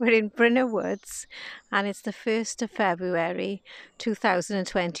We're in Brynna Woods and it's the 1st of February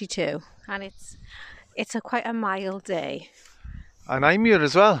 2022 and it's quite a mild day. And I'm here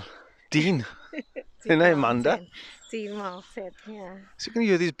as well, Dean. And I'm Amanda. Dean Martin, yeah. So you can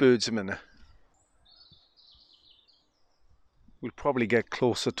hear these birds a minute. We'll probably get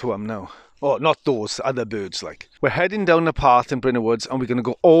closer to them now. Oh, not those, other birds like. We're heading down the path in Brynna Woods and we're going to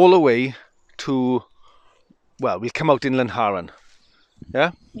go all the way to, well, we'll come out in Llanharan.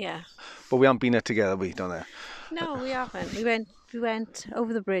 Yeah? Yeah. But we haven't been there together, we don't know. No, we haven't. We went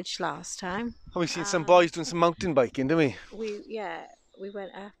over the bridge last time. And we seen some boys doing some mountain biking, didn't we? We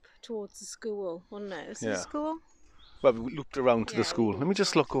went up towards the school, wasn't it? Was it Yeah. the school? Well, we looped around to the school. Let me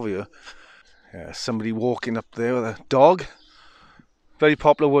just look over here. Yeah, somebody walking up there with a dog. Very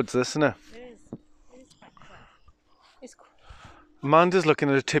popular woods, this, isn't it? It is quite quiet. It's Amanda's looking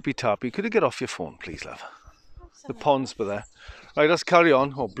at a tippy tappy. Could you get off your phone, please, love? The pond's by there. Right, let's carry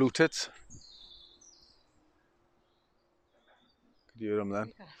on. Oh, blue tits. Could you hear them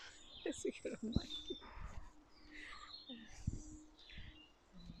then?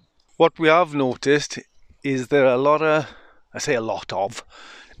 What we have noticed is there are a lot of, I say a lot of,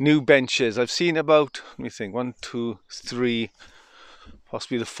 new benches. I've seen about, let me think, 1, 2, 3,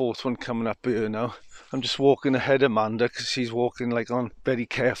 possibly the 4th one coming up here now. I'm just walking ahead of Amanda because she's walking like on very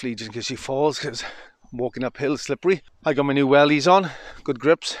carefully just in case she falls because I'm walking uphill, slippery. I got my new wellies on, good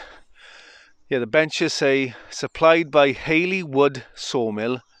grips. Yeah, the benches say supplied by Haley Wood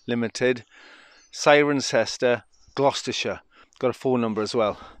Sawmill Limited, Cirencester, Gloucestershire. Got a phone number as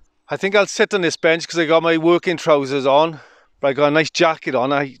well. I think I'll sit on this bench because I got my working trousers on, but I got a nice jacket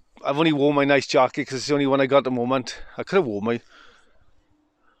on. I've only worn my nice jacket because it's the only one I got at the moment. I could have worn my...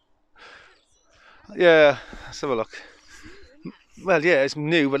 Yeah, let's have a look. Well, yeah, it's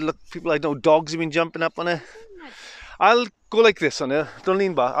new, but look, people I know, dogs have been jumping up on it. I'll go like this on it. Don't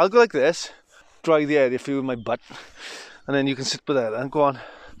lean back. I'll go like this. Dry the area for you with my butt. And then you can sit by there then. Go on.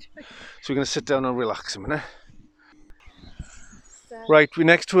 So we're going to sit down and relax a minute. Right, we're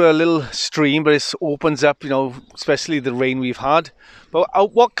next to a little stream, but it opens up, you know, especially the rain we've had. But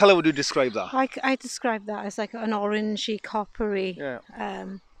what colour would you describe that? I describe that as like an orangey, coppery. Yeah.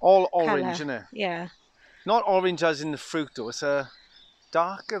 All orange, colour. isn't it? Yeah. Not orange as in the fruit, though. It's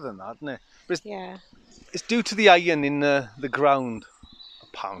darker than that, isn't it? But it's due to the iron in the ground,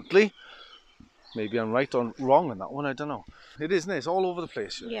 apparently. Maybe I'm right or wrong on that one, I don't know. It is, isn't it? It's all over the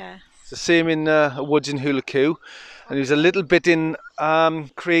place. Yeah. It's the same in woods in Hulacu. And there's a little bit in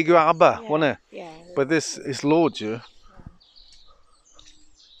Craig Arbor, wasn't it? Yeah. But this is loads here.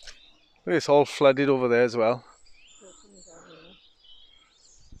 It's all flooded over there as well.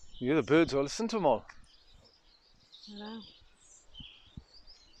 You hear the birds, well, listen to them all. I know.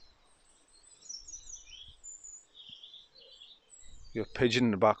 You have pigeon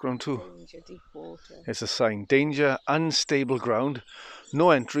in the background too. Danger, deep water. It's a sign. Danger, unstable ground, no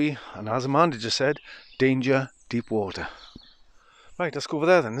entry, and as Amanda just said, danger, deep water. Right, let's go over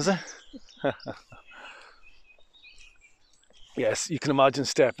there then, is it? Yes, you can imagine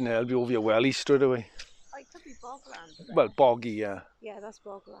stepping there, it'll be over your welly straight away. Oh, it could be bogland. Well, boggy, yeah. Yeah, that's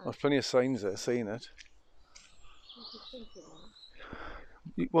bogland. There's plenty of signs there saying it.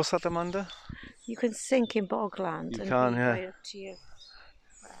 What's that, Amanda? You can sink in bogland. You and can, be yeah. right up to you.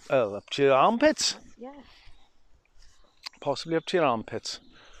 Oh, up to your armpits? Yeah. Possibly up to your armpits.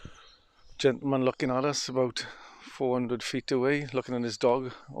 Gentleman looking at us about 400 feet away, looking at his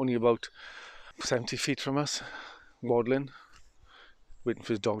dog, only about 70 feet from us, waddling, waiting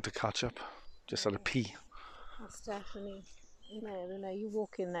for his dog to catch up. Just had a pee. That's definitely in there, and you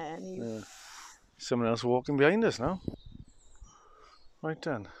walk in there and you... Yeah. Someone else walking behind us now. Right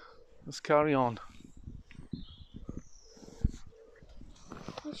then, let's carry on.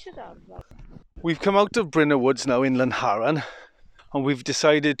 We should have, like... We've come out of Brynna Woods now in Llanharan, and we've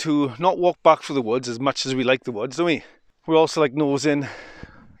decided to not walk back through the woods as much as we like the woods, don't we? We also like nosing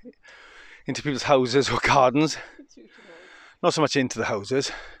into people's houses or gardens. Not so much into the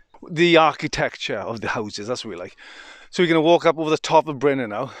houses. The architecture of the houses, that's what we like. So we're going to walk up over the top of Brynna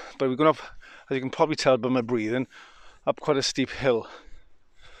now, but we're going up, as you can probably tell by my breathing, up quite a steep hill.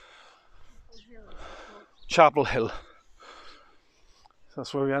 Chapel Hill.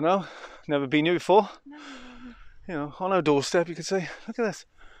 That's where we are now. Never been here before. No. You know, on our doorstep you could say, look at this.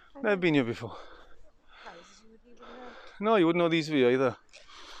 Never been here before. Houses you wouldn't even know. No, you wouldn't know these view either.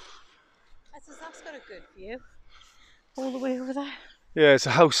 That's got a good view. All the way over there. Yeah, it's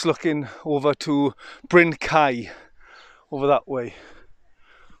a house looking over to Bryn Cai, over that way,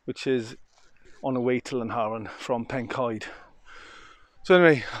 which is on the way to Llanharan from Pencoed. So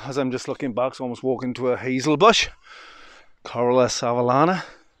anyway, as I'm just looking back, so I'm almost walking to a hazel bush, Corylus avellana.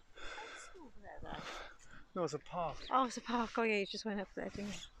 No, it's a park. Oh, it's a park. Oh, yeah, you just went up there, didn't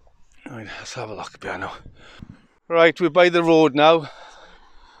you? Right, let's have a look at piano. Right, we're by the road now.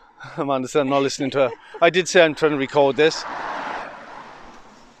 Amanda said I'm not listening to her. I did say I'm trying to record this.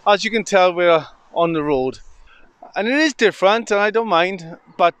 As you can tell, we're on the road. And it is different, and I don't mind,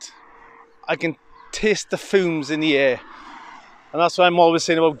 but I can taste the fumes in the air. And that's what I'm always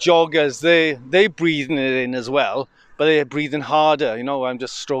saying about joggers. They breathing it in as well, but they're breathing harder. You know, I'm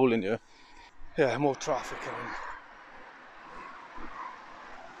just strolling here. Yeah, more traffic coming.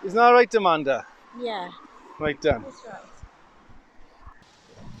 Isn't that right, Amanda? Yeah, Right then. that's right.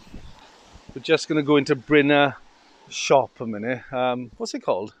 We're just going to go into Brynna shop a minute. What's it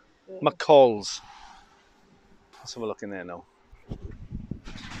called? McCall's. Let's have a look in there now.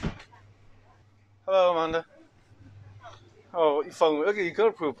 Hello, Amanda. Oh, you found me. Okay, you got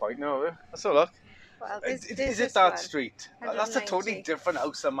a proof point now. Let's have a look. Well, Is it that one. street? That's a 190. totally different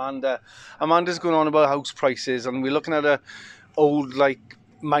house, Amanda. Amanda's going on about house prices, and we're looking at a old, like,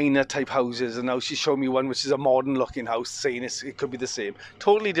 minor type houses, and now she's showing me one which is a modern looking house, saying it could be the same.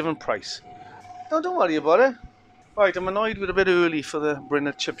 Totally different price. No, don't worry about it. Right, I'm annoyed we're a bit early for the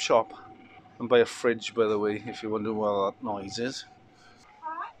Brynna chip shop. And by a fridge, by the way, if you're wondering what that noise is.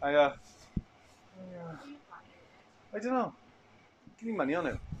 I don't know. Give me money on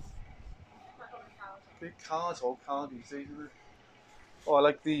it. Big cards, all card these days. Oh, I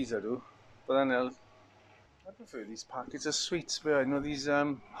like these, I do. But then I prefer these packets of sweets. But I know these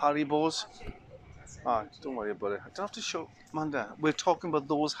Haribos. Ah, don't worry about it. I don't have to show Amanda. We're talking about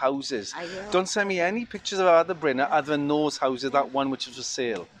those houses. I will. Don't send me any pictures of other Brynna other than those houses. That one which is for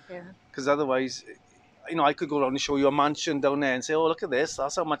sale. Yeah. Because otherwise, you know, I could go around and show you a mansion down there and say, oh, look at this.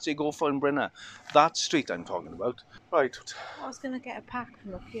 That's how much they go for in Brynna. That street I'm talking about. Right. I was going to get a pack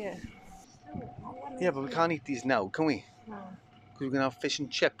from up here. Yeah, but we can't eat these now, can we? No. Because we're going to have fish and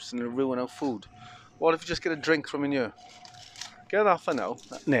chips and it'll ruin our food. What if you just get a drink from in here? Get that for now.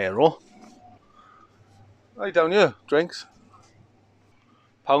 Nero. Right down here, drinks.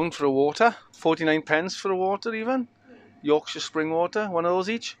 £1 for a water. 49 pence for a water even. Yorkshire spring water, one of those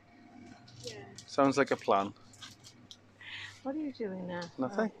each. Yeah. Sounds like a plan. What are you doing now?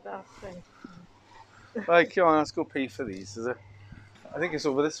 Nothing. Oh, that thing. Right, come on, let's go pay for these, is it? I think it's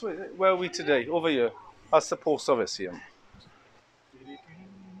over this way. Where are we today? Over here. That's the post office here.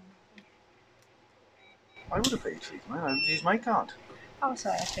 I would have paid for these, man. I would use my card. Oh,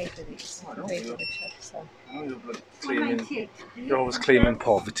 sorry, I paid for these. I I don't paid know. for the chips, so. I know you're always claiming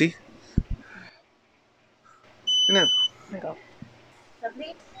poverty. You know. There you go.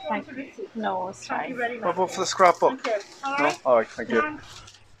 Thank you. No, it's fine. What about for the scrapbook? No? Alright, thank you.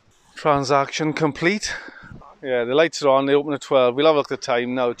 Transaction complete. Yeah, the lights are on, they open at 12. We'll have a look at the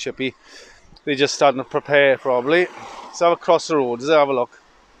time now, Chippy. They're just starting to prepare, probably. Let's have a cross the road, let's have a look.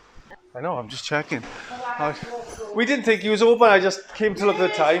 I know, I'm just checking. We didn't think he was open, I just came to look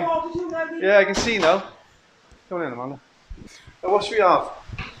at the time. Yeah, I can see now. Come on in, Amanda. What should we have?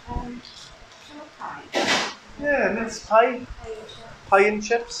 Yeah, mince pie. Pie and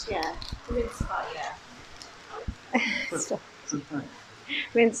chips. Yeah, mince pie, yeah.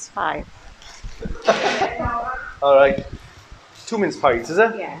 Mince pie. Alright. 2 mince pies, is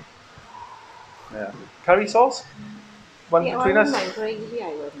it? Yeah. Yeah. Curry sauce? One Yeah, between I us? wouldn't mind gravy,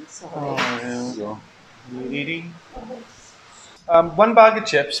 I wouldn't, sorry. Oh, there we go. You eating? 1 bag of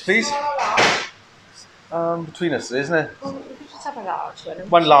chips, please. Between us, isn't it? Well, we could just have a large one.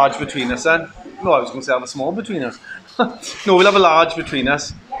 1 large between us then. No, I was going to say have a small between us. No, we'll have a large between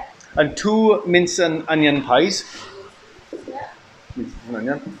us. And 2 mince and onion pies. Mince and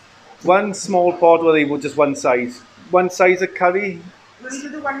onion. 1 small pot, well, they were just 1 size. 1 size of curry. Will you do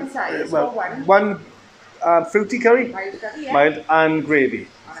the one size Well, or one? 1 fruity curry, Mild curry, yeah? mild, and gravy.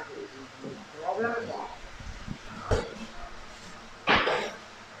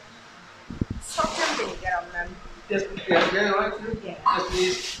 Salt and vinegar on them. Yes, right. Yes,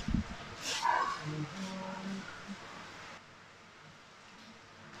 please.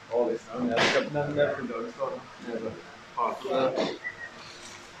 All this time, never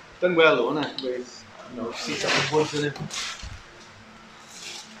done well though, isn't it? With, you know, see some of the woods in it.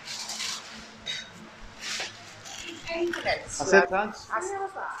 That's it, thanks.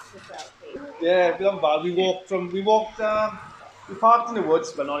 Yeah, we haven't bad. We parked in the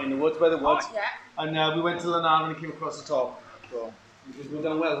woods, but not in the woods, by the woods. Oh, yeah. And we went to Llanharan and came across the top. So, we've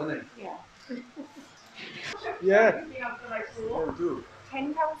done well, haven't we? Yeah. Yeah. Yeah, we do.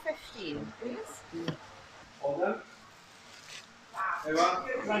 £10.15, please. All done? There you are.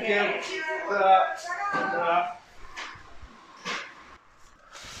 Thank you. Ta-da.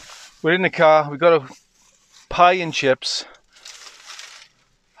 We're in the car. We've got a pie and chips.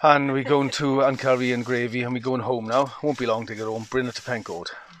 And we're going to Curry and Gravy, and we're going home now. Won't be long to get home. Brynna to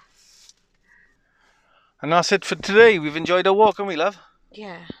Pencoed. And that's it for today. We've enjoyed our walk, haven't we, love?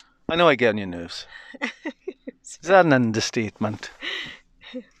 Yeah. I know I get on your nerves. Is that an understatement?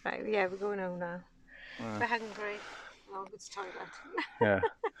 Right, yeah, we're going home now. We're hungry. Oh, it's toilet. Yeah.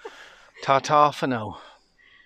 Ta-ta for now.